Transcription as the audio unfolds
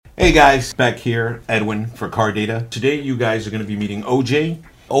Hey guys, back here, Edwin for Car Data. Today you guys are going to be meeting OJ.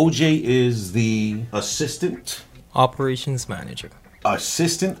 OJ is the Assistant Operations Manager.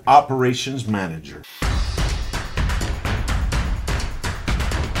 Assistant Operations Manager.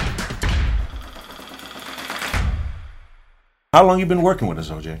 How long you been working with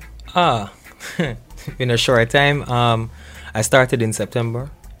us, OJ? Been a short time. I started in September.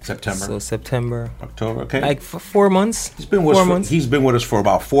 September, October. Okay, like 4 months. He's been with us for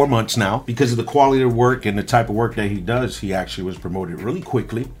about 4 months now. Because of the quality of work and the type of work that he does, he actually was promoted really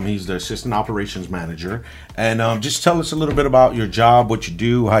quickly. He's the Assistant Operations Manager. And just tell us a little bit about your job, what you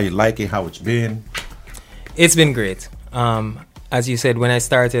do, how you like it, how it's been. It's been great. As you said, when I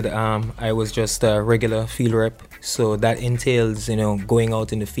started, I was just a regular field rep. So that entails, going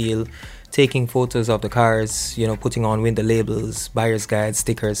out in the field, taking photos of the cars, putting on window labels, buyer's guides,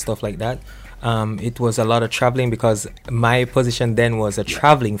 stickers, stuff like that. It was a lot of traveling because my position then was a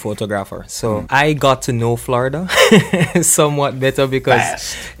traveling photographer. So I got to know Florida somewhat better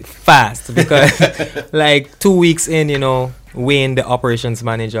because fast because like 2 weeks in, Wayne, the operations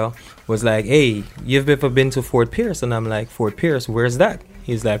manager, was like, "Hey, you've ever been to Fort Pierce?" And I'm like, "Fort Pierce, where's that?"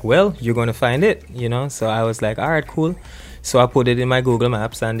 He's like, "Well, you're going to find it, So I was like, "All right, cool." So I put it in my Google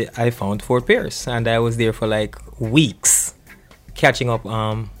Maps and I found Fort Pierce. And I was there for like weeks, catching up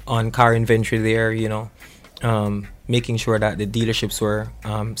on car inventory there, making sure that the dealerships were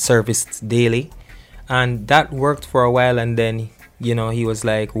serviced daily. And that worked for a while. And then, he was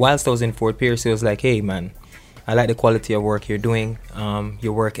like, whilst I was in Fort Pierce, he was like, "Hey, man, I like the quality of work you're doing,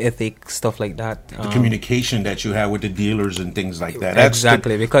 your work ethic, stuff like that." The communication that you have with the dealers and things like that.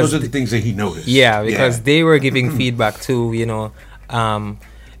 Exactly. Because those are the things that he noticed. Yeah, because they were giving feedback too,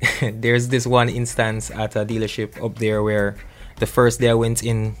 There's this one instance at a dealership up there where the first day I went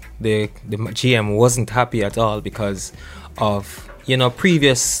in, the GM wasn't happy at all because of,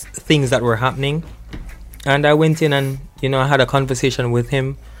 previous things that were happening. And I went in and, I had a conversation with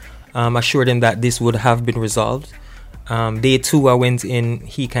him. Assured him that this would have been resolved. Day 2, I went in.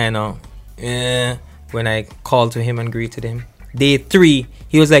 He kind of, when I called to him and greeted him. Day 3,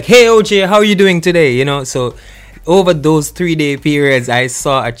 he was like, "Hey, OJ, how are you doing today?" So over those 3-day periods, I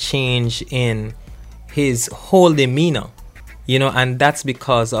saw a change in his whole demeanor. And that's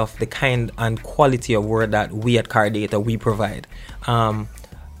because of the kind and quality of work that we at Car Data we provide.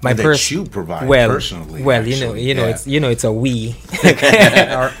 You provide personally. Well, it's a we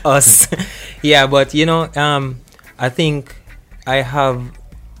or us. Yeah, but I think I have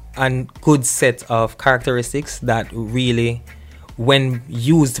a good set of characteristics that really, when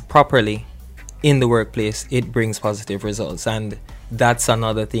used properly in the workplace, it brings positive results. And that's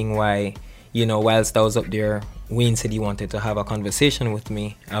another thing why, whilst I was up there, Wayne said he wanted to have a conversation with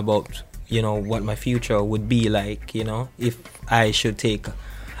me about, what my future would be like, if I should take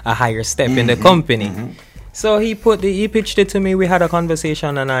a higher step in the company. So he pitched it to me. We had a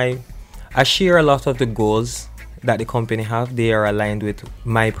conversation, and I share a lot of the goals that the company have. They are aligned with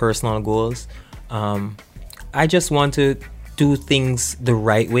my personal goals. I just want to do things the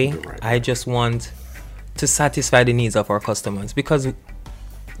right way. I just want to satisfy the needs of our customers, because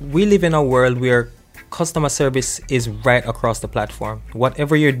we live in a world where customer service is right across the platform.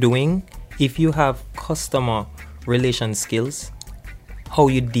 Whatever you're doing, if you have customer relation skills, how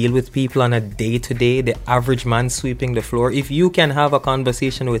you deal with people on a day-to-day, the average man sweeping the floor, if you can have a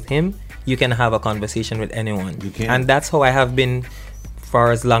conversation with him, you can have a conversation with anyone. You can. And that's how I have been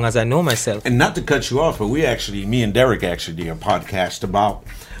for as long as I know myself. And not to cut you off, but me and Derek actually did a podcast about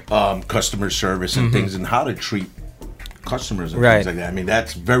customer service and things, and how to treat customers and things like that. I mean,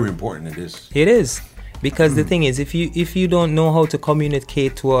 that's very important. It is. Because the thing is, if you don't know how to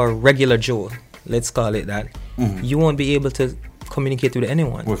communicate to a regular Joe, let's call it that, you won't be able to communicate with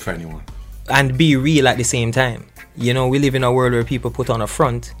anyone. With anyone. And be real at the same time. We live in a world where people put on a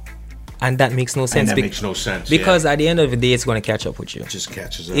front, and that makes no sense. Makes no sense. Because at the end of the day, it's going to catch up with you. It just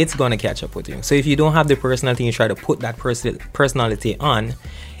catches up. It's going to catch up with you. So if you don't have the personality, you try to put that personality on,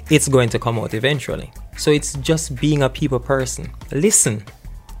 it's going to come out eventually. So it's just being a people person. Listen.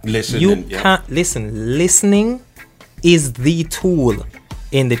 Listening is the tool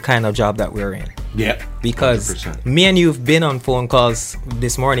in the kind of job that we're in. Yeah. Because 100%. Me and you've been on phone calls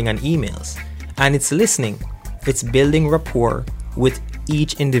this morning and emails, and it's listening. It's building rapport with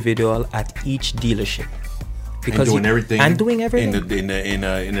each individual at each dealership. Because doing everything in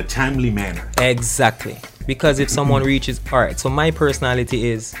a timely manner. Exactly. Because if someone reaches, all right. So my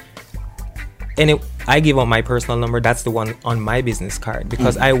personality is, and I give out my personal number. That's the one on my business card,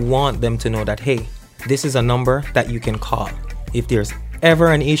 because I want them to know that, hey, this is a number that you can call if there's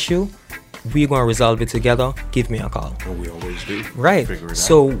ever an issue. we're going to resolve it together. Give me a call. And we always do. Right.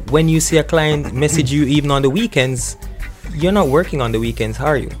 So when you see a client message you even on the weekends, you're not working on the weekends,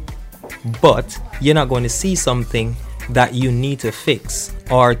 are you? But you're not going to see something that you need to fix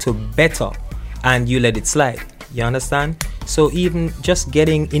or to better, and you let it slide. You understand? So even just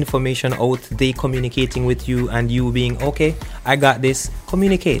getting information out, they communicating with you, and you being, okay, I got this,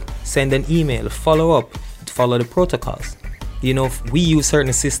 communicate, send an email, follow up, follow the protocols. You know, we use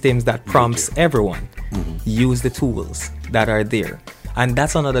certain systems that prompts everyone. Use the tools that are there. And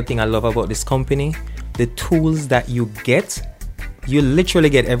that's another thing I love about this company. The tools that you get, you literally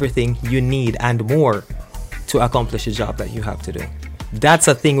get everything you need and more to accomplish the job that you have to do. That's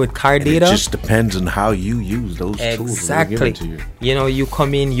a thing with car data. It just depends on how you use those tools. Exactly. To you. You know, you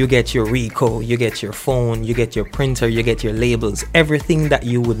come in, you get your Ricoh, you get your phone, you get your printer, you get your labels, everything that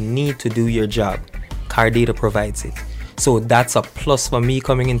you would need to do your job. Car data provides it. So that's a plus for me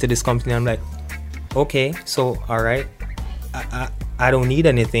coming into this company. I'm like, okay, so all right, I don't need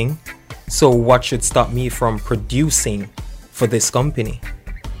anything. So what should stop me from producing for this company?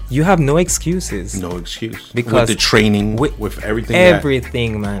 You have no excuses. No excuse. Because with the training, with everything.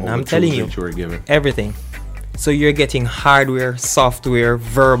 Everything, man. I'm telling you. That you were given. Everything. So you're getting hardware, software,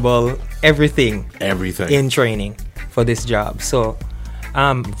 verbal, everything. Everything. In training for this job. So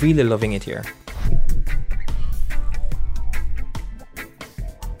I'm really loving it here.